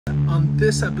On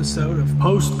this episode of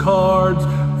Postcards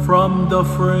from the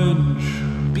Fringe,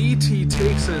 BT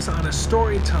takes us on a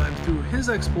story time through his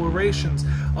explorations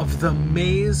of the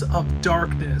Maze of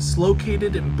Darkness,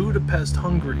 located in Budapest,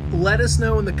 Hungary. Let us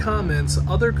know in the comments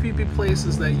other creepy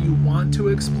places that you want to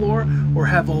explore or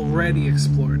have already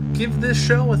explored. Give this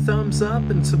show a thumbs up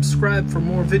and subscribe for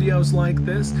more videos like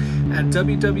this at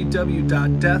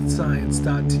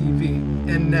www.deathscience.tv.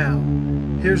 And now,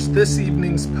 here's this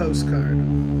evening's postcard.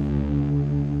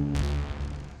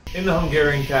 In the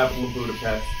Hungarian capital of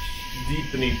Budapest, deep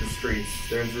beneath the streets,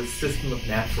 there's a system of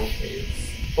natural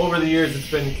caves. Over the years, it's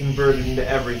been converted into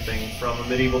everything from a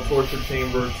medieval torture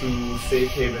chamber to safe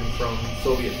haven from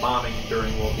Soviet bombing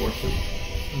during World War II.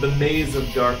 The Maze of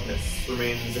Darkness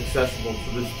remains accessible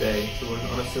to this day through an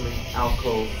unassuming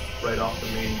alcove right off the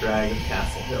main drag of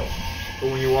Castle Hill.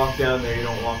 But when you walk down there, you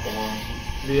don't walk alone.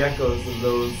 The echoes of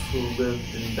those who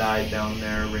lived and died down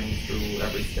there ring through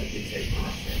every step you take in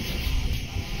that chamber.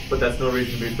 But that's no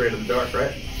reason to be afraid of the dark,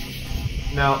 right?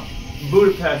 Now,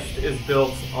 Budapest is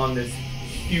built on this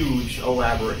huge,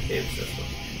 elaborate cave system.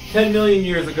 10 million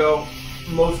years ago,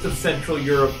 most of Central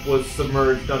Europe was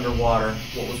submerged underwater,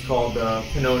 what was called the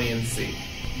Pannonian Sea.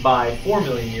 By 4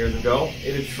 million years ago,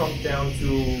 it had shrunk down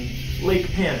to Lake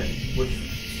Pannon, which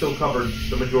still covered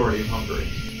the majority of Hungary.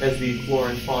 As the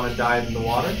flora and fauna died in the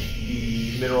water,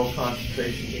 the mineral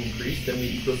concentration increased and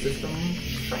the ecosystem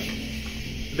shrank.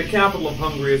 The capital of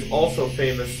Hungary is also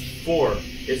famous for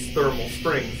its thermal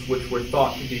springs, which were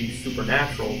thought to be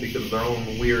supernatural because of their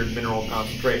own weird mineral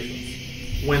concentrations.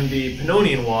 When the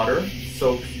Pannonian water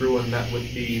soaked through and met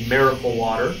with the miracle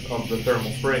water of the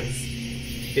thermal springs,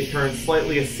 it turned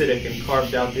slightly acidic and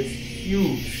carved out this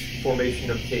huge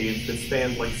formation of caves that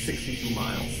spanned like 62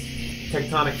 miles.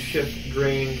 Tectonic shift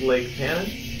drained Lake Pannon,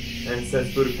 and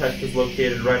since Budapest is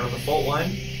located right on the fault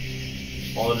line,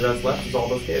 all that is left is all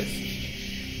those caves.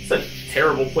 It's a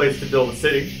terrible place to build a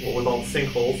city, with all the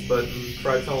sinkholes, but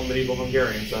try telling medieval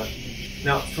Hungarians that.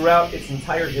 Now, throughout its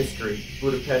entire history,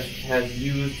 Budapest has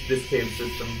used this cave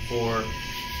system for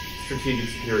strategic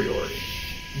superiority.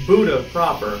 Buda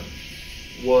proper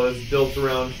was built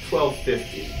around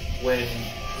 1250, when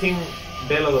King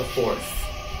Bela IV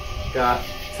got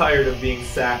tired of being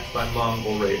sacked by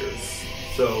Mongol raiders.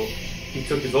 So he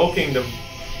took his whole kingdom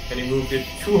and he moved it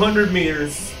 200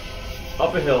 meters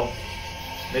up a hill.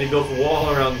 Then he built a wall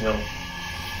around the hill.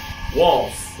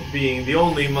 Walls, being the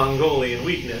only Mongolian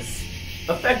weakness,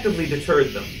 effectively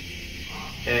deterred them,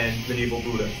 and medieval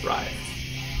Buda thrived.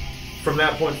 From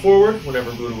that point forward,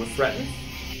 whenever Buda was threatened,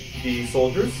 the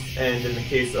soldiers, and in the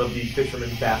case of the fisherman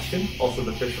bastion, also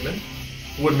the fishermen,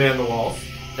 would man the walls,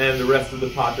 and the rest of the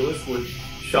populace would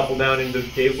shuffle down into the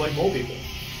caves like mole people.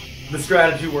 The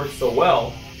strategy worked so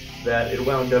well that it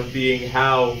wound up being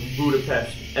how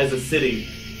Budapest, as a city,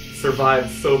 survived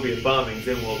Soviet bombings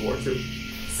in World War II.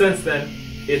 Since then,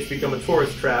 it's become a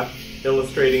tourist trap,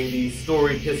 illustrating the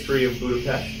storied history of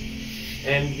Budapest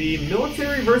and the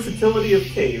military versatility of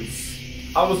caves.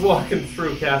 I was walking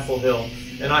through Castle Hill,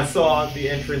 and I saw the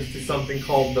entrance to something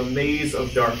called the Maze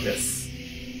of Darkness.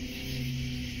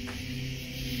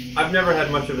 I've never had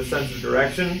much of a sense of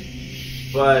direction,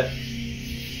 but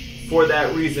for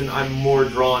that reason, I'm more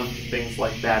drawn to things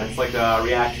like that. It's like a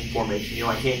reaction formation, you know,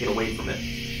 I can't get away from it.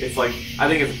 It's like, I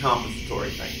think it's a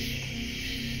compensatory thing.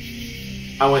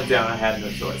 I went down, I had no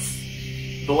choice.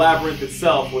 The labyrinth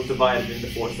itself was divided into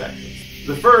 4 sections.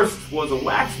 The first was a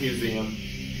wax museum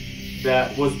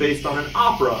that was based on an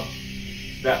opera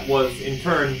that was in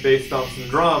turn based on some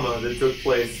drama that took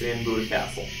place in Buda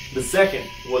Castle. The second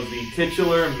was the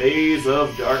titular Maze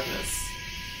of Darkness.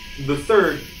 The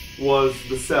third was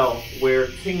the cell where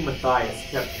King Matthias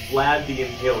kept Vlad the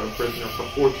Impaler prisoner for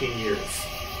 14 years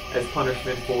as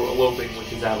punishment for eloping with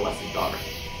his adolescent daughter.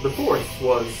 The fourth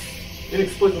was,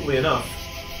 inexplicably enough,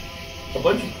 a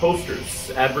bunch of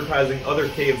posters advertising other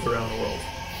caves around the world.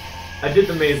 I did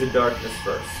the Maze of Darkness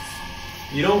first.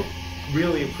 You don't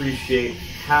really appreciate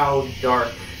how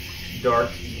dark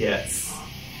gets.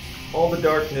 All the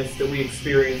darkness that we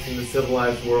experience in the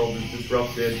civilized world is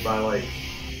disrupted by, like,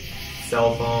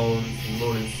 cell phones,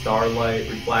 moon and starlight,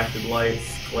 reflected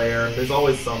lights, glare. There's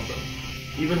always something.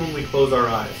 Even when we close our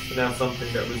eyes and have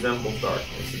something that resembles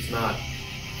darkness, it's not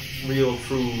real,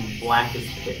 true, black as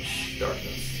pitch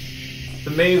darkness.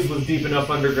 The maze was deep enough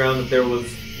underground that there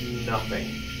was nothing.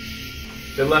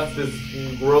 They left this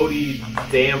grody,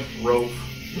 damp rope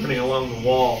running along the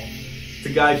wall to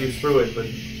guide you through it, but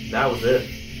that was it.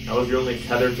 That was your only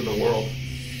tether to the world.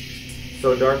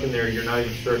 So dark in there, you're not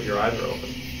even sure if your eyes are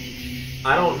open.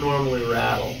 I don't normally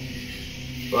rattle,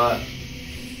 but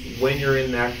when you're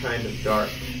in that kind of dark,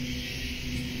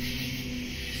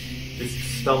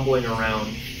 stumbling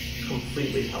around,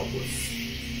 completely helpless.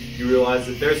 You realize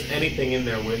that there's anything in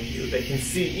there with you that can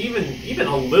see even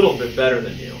a little bit better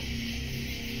than you.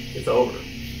 It's over.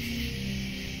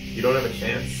 You don't have a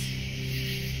chance.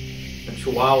 A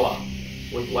chihuahua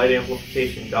with light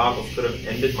amplification goggles could have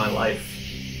ended my life.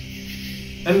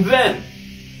 And then,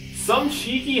 some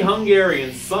cheeky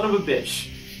Hungarian son of a bitch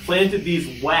planted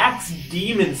these wax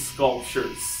demon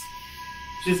sculptures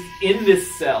just in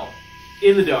this cell,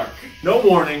 in the dark. No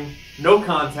warning, no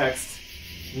context,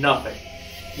 nothing.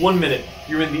 1 minute,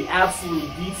 you're in the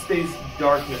absolute deep space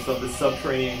darkness of this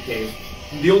subterranean cave.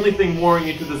 And the only thing mooring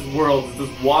you to this world is this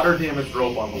water-damaged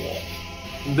rope on the wall.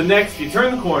 And the next, you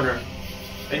turn the corner,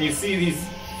 and you see these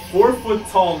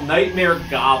 4-foot-tall nightmare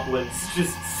goblins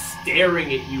just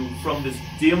staring at you from this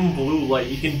dim blue light.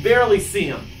 You can barely see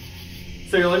them.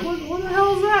 So you're like, what the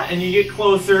hell is that? And you get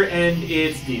closer, and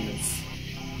it's demons.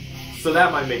 So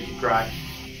that might make you cry.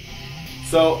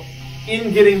 So,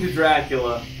 in getting to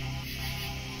Dracula,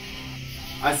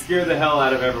 I scared the hell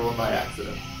out of everyone by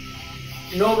accident.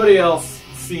 Nobody else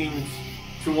seemed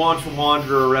to want to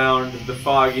wander around the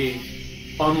foggy,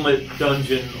 unlit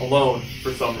dungeon alone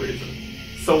for some reason.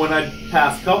 So when I'd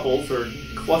pass couples or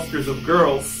clusters of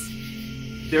girls,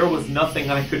 there was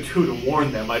nothing I could do to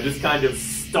warn them. I just kind of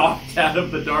stalked out of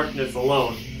the darkness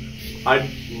alone. I'd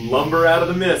lumber out of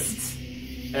the mist,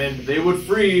 and they would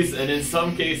freeze, and in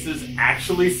some cases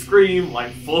actually scream,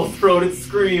 like full-throated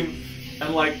scream,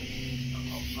 and like,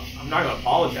 I'm not gonna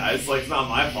apologize, like, it's not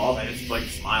my fault, I just like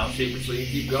smile sheepishly and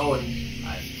keep going.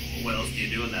 What else do you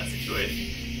do in that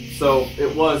situation? So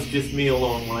it was just me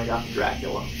alone when I got to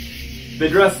Dracula. They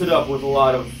dressed it up with a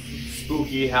lot of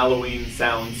spooky Halloween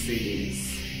sound CDs,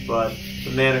 but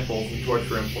the manacles and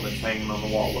torture implements hanging on the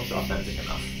wall looked authentic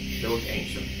enough. They looked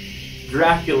ancient.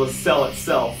 Dracula's cell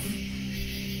itself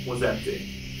was empty.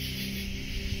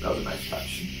 That was a nice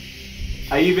touch.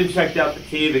 I even checked out the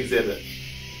cave exhibit,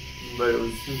 but it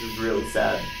was just really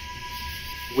sad.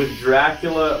 With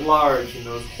Dracula at large and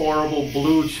those horrible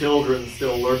blue children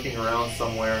still lurking around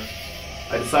somewhere,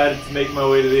 I decided to make my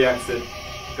way to the exit,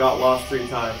 got lost 3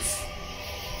 times,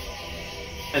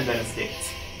 and then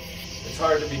escaped. It's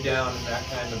hard to be down in that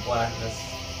kind of blackness,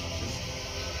 just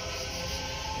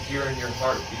hearing your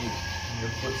heartbeat and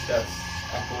your footsteps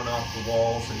echoing off the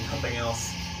walls and nothing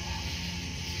else,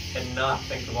 and not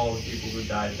think of all the people who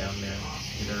died down there,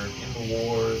 either in the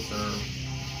wars or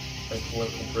as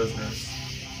political prisoners.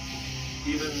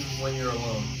 Even when you're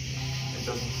alone, it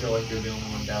doesn't feel like you're the only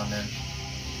one down there.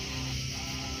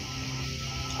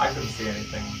 I couldn't see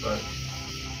anything, but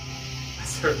I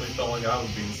certainly felt like I was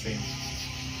being seen.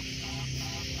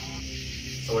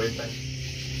 So what do you think?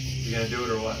 You gonna do it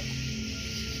or what?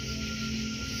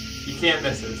 You can't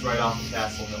miss it, it's right off of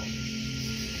Castle Hill.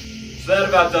 So that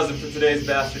about does it for today's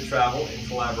Bastard Travel in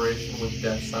collaboration with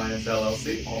Death Science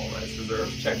LLC, all rights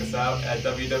reserved. Check us out at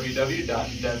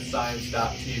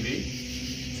www.deathscience.tv.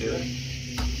 See you there.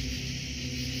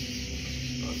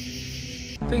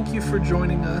 Thank you for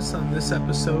joining us on this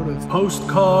episode of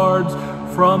Postcards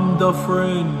from the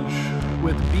Fringe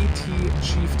with BT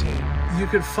Chieftain. You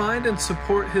could find and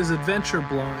support his adventure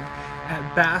blog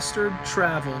at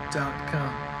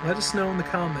bastardtravel.com. Let us know in the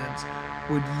comments,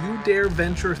 would you dare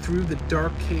venture through the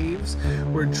dark caves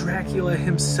where Dracula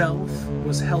himself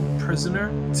was held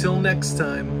prisoner? Till next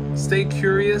time, stay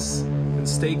curious and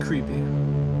stay creepy.